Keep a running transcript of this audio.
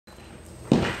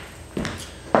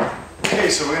Okay,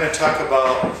 so we're going to talk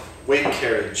about weight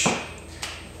carriage.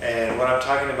 And what I'm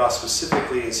talking about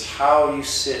specifically is how you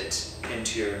sit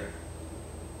into your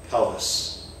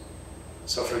pelvis.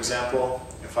 So for example,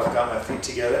 if I've got my feet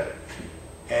together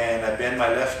and I bend my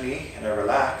left knee and I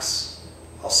relax,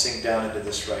 I'll sink down into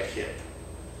this right hip.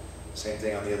 Same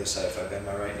thing on the other side. If I bend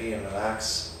my right knee and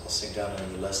relax, I'll sink down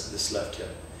into this left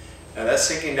hip. Now that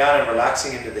sinking down and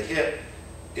relaxing into the hip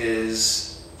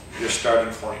is your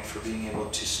starting point for being able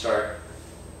to start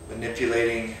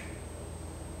manipulating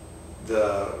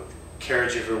the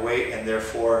carriage of your weight and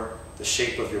therefore the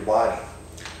shape of your body.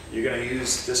 You're going to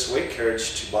use this weight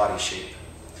carriage to body shape.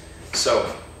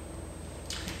 So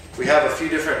we have a few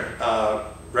different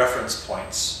reference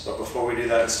points, but before we do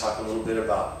that, let's talk a little bit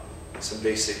about some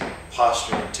basic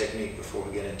posturing and technique before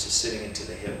we get into sitting into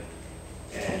the hip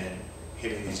and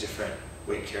hitting these different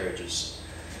weight carriages.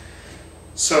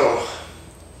 So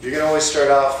you're going to always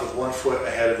start off with one foot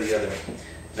ahead of the other.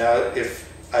 Now,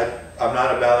 if I'm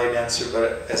not a ballet dancer,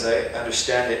 but as I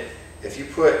understand it, if you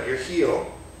put your heel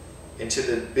into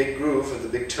the big groove of the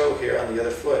big toe here on the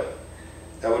other foot,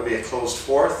 that would be a closed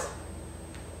fourth.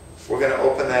 We're going to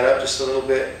open that up just a little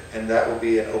bit, and that will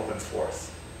be an open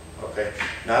fourth. Okay,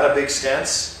 not a big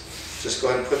stance. Just go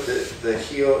ahead and put the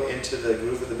heel into the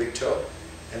groove of the big toe,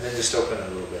 and then just open it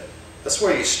a little bit. That's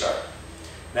where you start.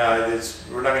 Now,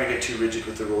 we're not going to get too rigid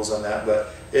with the rules on that,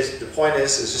 but the point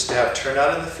is just to have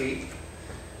turnout in the feet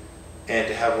and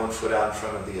to have one foot out in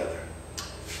front of the other.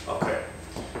 Okay,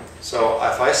 so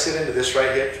if I sit into this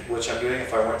right hip, which I'm doing,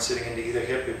 if I weren't sitting into either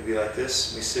hip, it would be like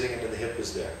this. Me sitting into the hip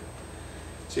is there.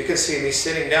 So you can see me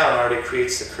sitting down already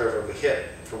creates the curve of a hip.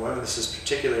 For women, this is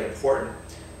particularly important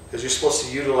because you're supposed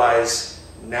to utilize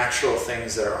natural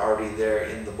things that are already there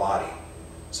in the body.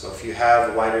 So if you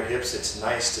have wider hips, it's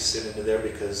nice to sit into there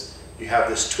because you have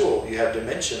this tool, you have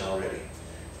dimension already.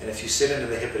 And if you sit into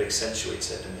the hip, it accentuates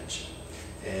that dimension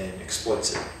and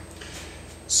exploits it.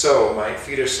 So my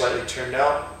feet are slightly turned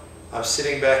out. I'm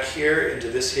sitting back here into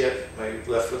this hip, my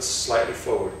left foot's slightly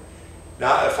forward.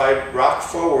 Now if I rock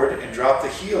forward and drop the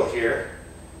heel here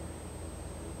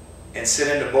and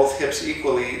sit into both hips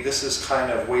equally, this is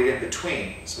kind of weight in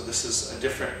between. So this is a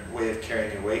different way of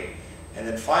carrying your weight. And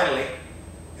then finally,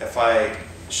 if I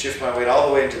shift my weight all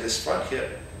the way into this front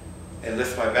hip and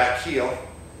lift my back heel,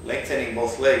 lengthening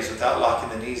both legs without locking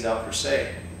the knees out per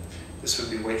se, this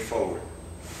would be weight forward.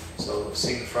 So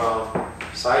seen from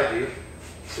side view,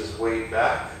 this is weight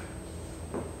back,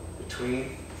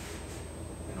 between,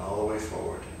 and all the way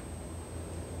forward.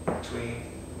 Between,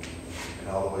 and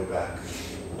all the way back.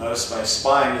 Notice my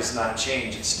spine does not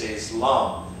change, it stays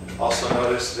long. Also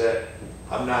notice that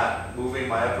I'm not moving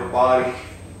my upper body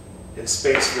in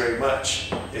space very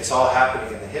much. It's all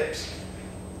happening in the hips.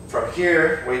 From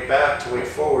here, weight back to weight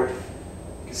forward,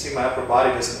 you can see my upper body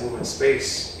doesn't move in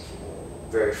space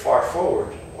very far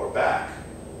forward or back.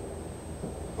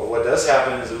 But what does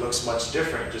happen is it looks much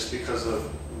different just because of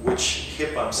which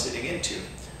hip I'm sitting into.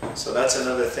 So that's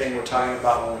another thing we're talking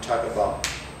about when we talk about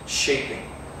shaping.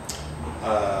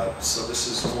 So this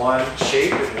is one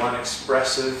shape and one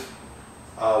expressive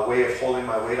way of holding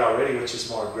my weight already, which is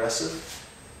more aggressive.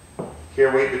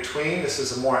 Here, weight between, this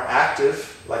is a more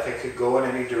active, like I could go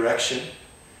in any direction.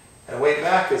 And weight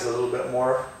back is a little bit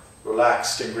more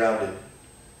relaxed and grounded.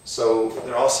 So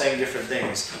they're all saying different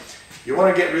things. You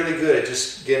want to get really good at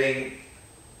just being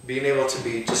able to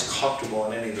be just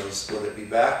comfortable in any of those, whether it be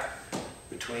back,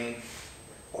 between,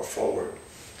 or forward.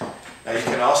 Now you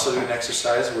can also do an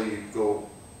exercise where you go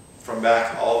from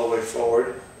back all the way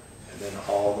forward and then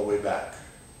all the way back.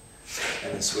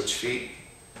 And then switch feet,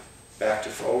 back to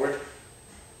forward,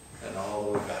 and all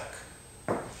the way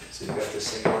back. So you've got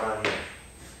this thing going on here.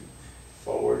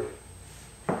 Forward,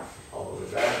 all the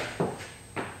way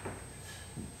back,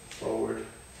 forward,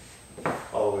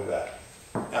 all the way back.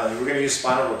 Now we're going to use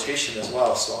spinal rotation as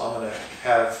well, so I'm going to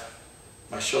have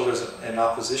my shoulders in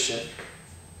opposition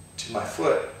to my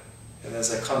foot, and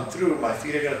as I come through, my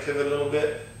feet are going to pivot a little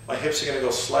bit, my hips are going to go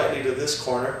slightly to this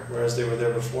corner, whereas they were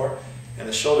there before, and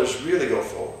the shoulders really go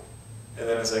forward. And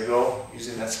then as I go,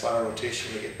 using that spinal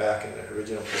rotation to get back in the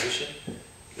original position,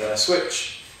 then I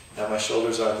switch. Now my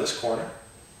shoulders are in this corner,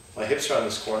 my hips are on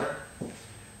this corner,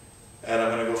 and I'm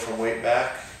going to go from weight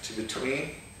back to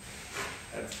between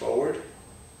and forward,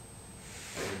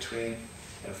 and between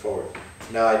and forward.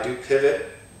 Now I do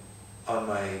pivot on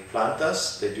my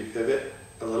plantas, they do pivot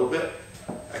a little bit,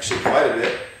 actually quite a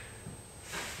bit,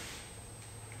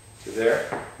 to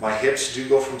there. My hips do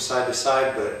go from side to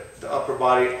side, but the upper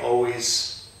body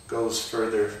always goes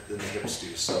further than the hips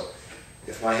do. So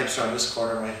if my hips are on this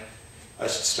corner, I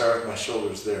should start with my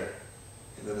shoulders there.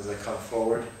 And then as I come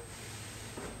forward,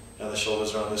 Now the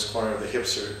shoulders are on this corner, the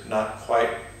hips are not quite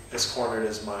as cornered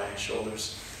as my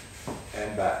shoulders,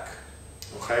 and back.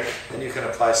 Okay, then you can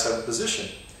apply 7th position.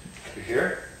 You're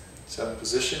here, 7th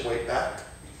position, weight back,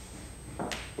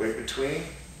 weight between,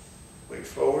 weight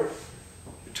forward,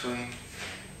 between,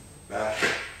 back,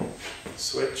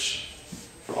 switch,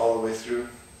 all the way through,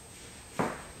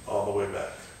 all the way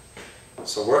back.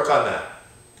 So work on that,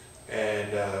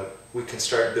 and we can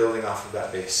start building off of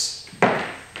that base.